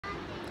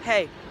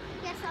Hey,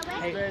 Yes,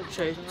 I will. hey,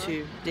 show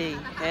to D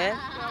here,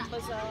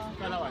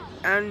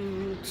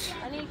 and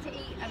I need to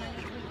eat and I need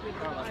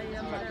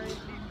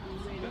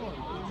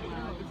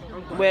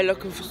to we're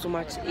looking for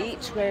somewhere to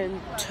eat. We're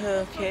in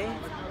Turkey,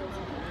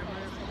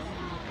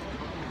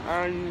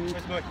 and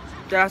the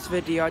last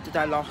video I did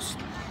I lost.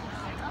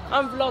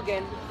 I'm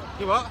vlogging.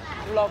 You what?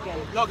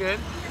 Vlogging. Vlogging?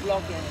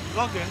 Vlogging.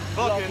 Vlogging?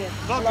 Vlogging.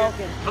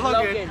 Vlogging?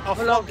 Vlogging. I'll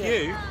vlog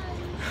Vlogging.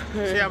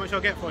 you. See how much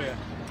I'll get for you.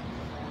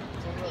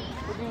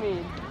 What do you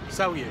mean?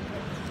 Sell you.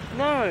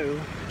 No.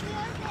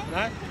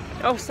 No?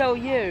 I'll sell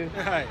you.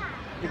 Hey,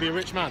 you'll be a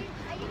rich man.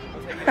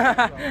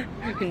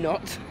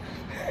 Not.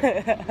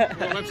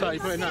 What website are you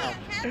putting that on?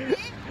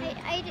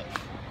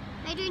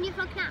 Are you doing your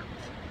vlog now?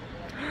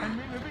 I'm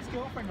with his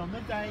girlfriend on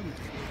the date.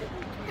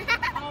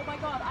 Oh my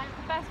god, I have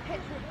the best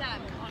picture of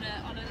them on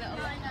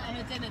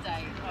a dinner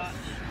date. But...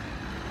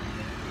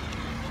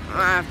 I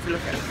have to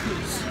look at it.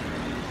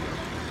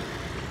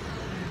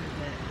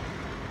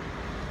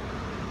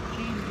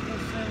 She's got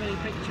so many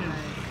pictures.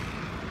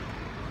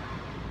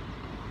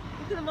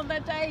 Look at them on their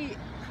date.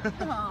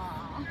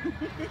 Aww.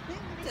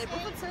 Table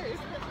for two.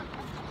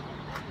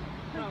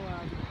 Oh,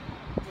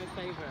 my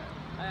favourite.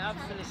 I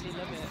absolutely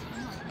love it.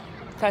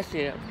 Touch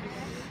it.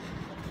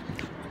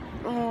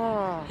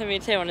 Oh. Me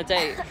too on a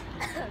date.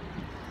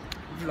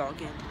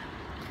 Vlogging.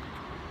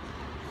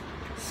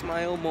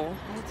 Smile more.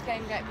 I need to go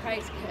and get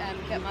Craig to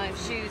get my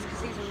shoes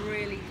because he's a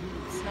really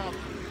snob.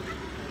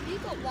 Have you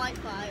got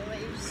Wi-Fi or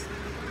is...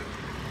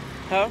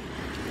 Huh?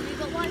 Have you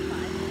got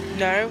Wi-Fi?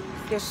 No.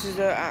 This is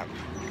the app.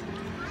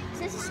 Is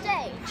this a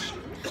stage?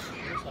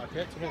 Looks like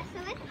it to me.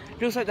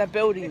 Looks like they're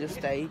building the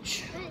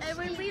stage.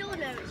 We all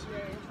know it's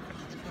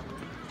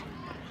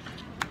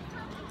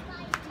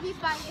you. You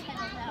bang your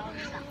head on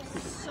there.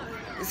 That's so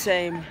good.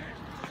 Same.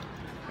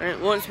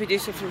 And once we do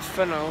something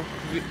fun, I'll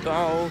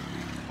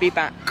be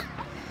back.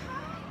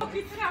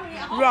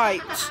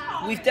 Right,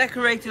 we've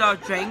decorated our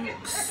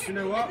drinks. You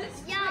know what?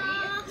 Yeah.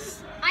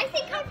 I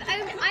think I'm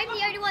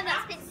the only one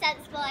that's been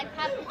sensible. I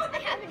haven't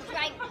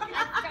drank a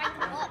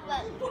lot,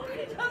 but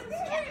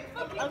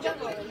I'll drink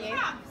more than you.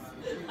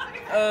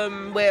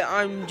 Where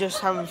I'm just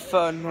having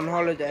fun on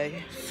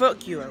holiday.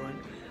 Fuck you, Owen.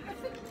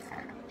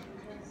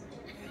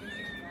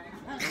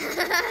 You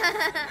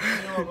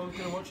know what, I'm going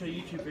to watch a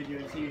YouTube video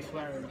and see you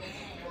swearing.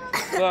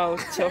 Well,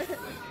 tough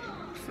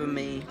for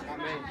me.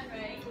 No.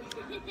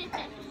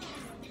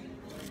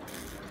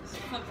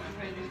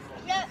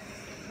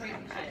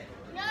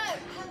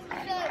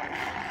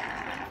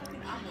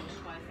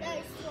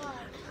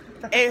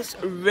 It's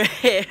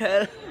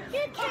real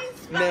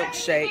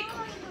milkshake.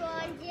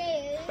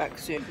 Back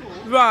soon.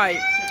 Right,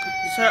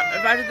 so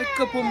I've added a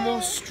couple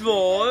more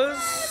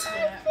straws.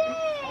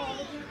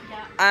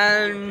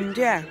 And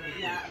yeah.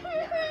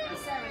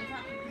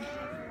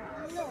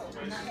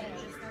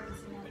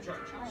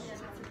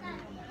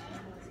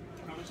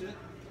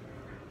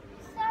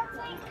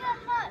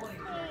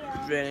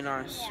 Really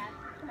nice.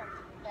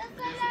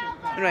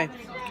 Anyway,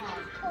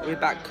 we're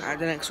back at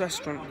the next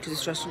restaurant because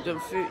this restaurant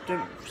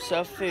don't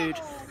serve food.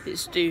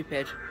 It's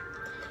stupid.